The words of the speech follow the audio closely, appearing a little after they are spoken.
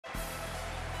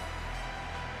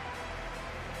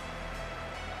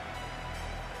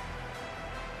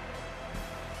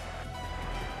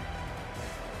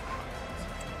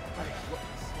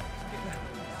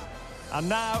And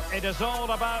now it is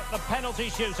all about the penalty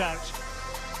shootout.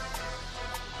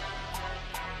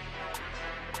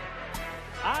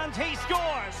 And he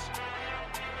scores!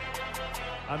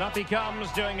 And up he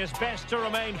comes, doing his best to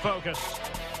remain focused.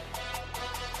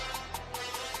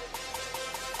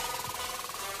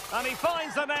 And he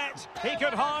finds the net. He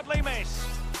could hardly miss.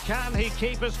 Can he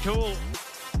keep his cool?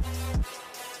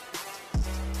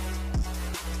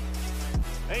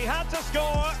 He had to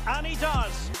score, and he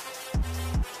does.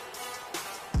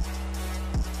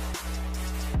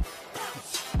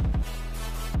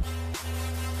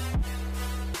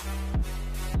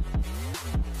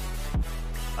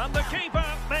 And the keeper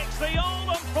makes the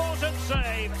all-important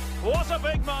save. What a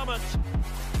big moment.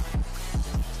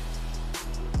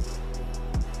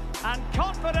 And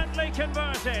confidently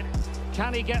converted.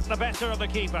 Can he get the better of the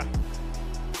keeper?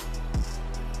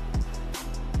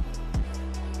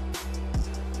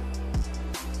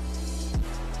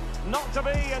 Not to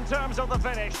be in terms of the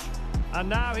finish. And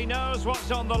now he knows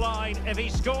what's on the line. If he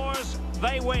scores,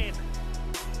 they win.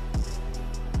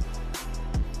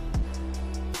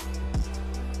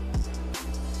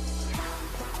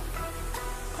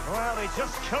 Well, he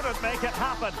just couldn't make it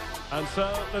happen. And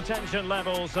so the tension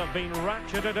levels have been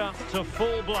ratcheted up to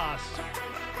full blast.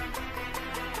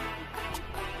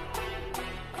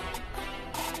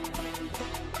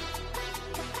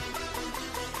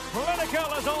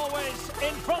 Clinical as always,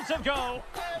 in front of goal.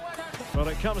 But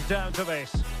it comes down to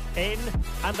this. In,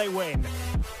 and they win.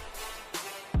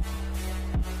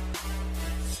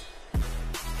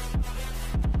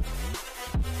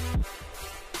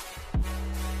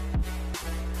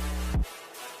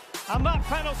 And that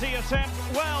penalty attempt,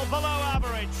 well below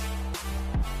average.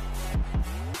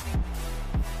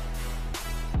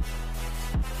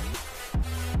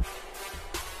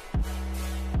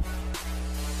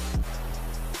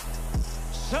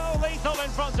 So lethal in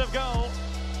front of goal.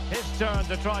 His turn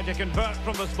to try to convert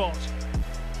from the spot.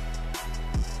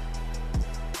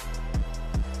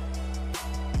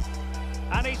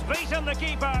 And he's beaten the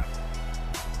keeper.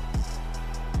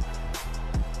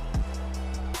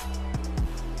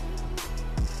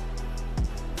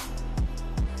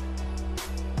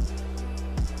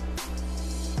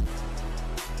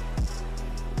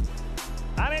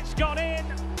 And it's gone in.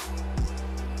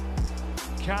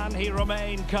 Can he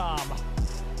remain calm?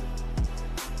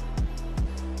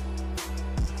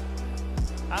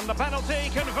 And the penalty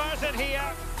converted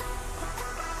here.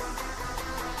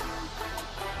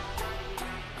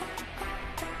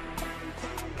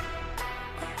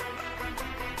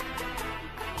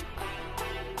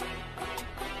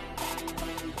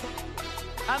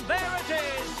 And there it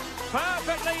is,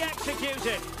 perfectly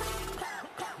executed.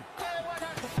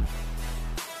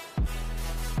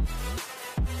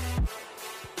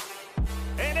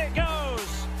 In it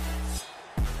goes.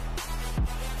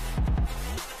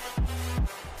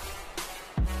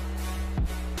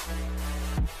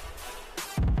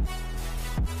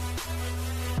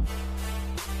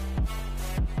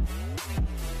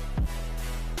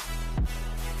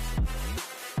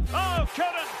 Oh,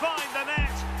 couldn't find the net,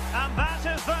 and that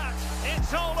is that.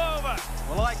 It's all over.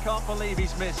 Well, I can't believe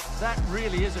he's missed. That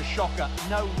really is a shocker.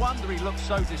 No wonder he looks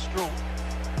so distraught.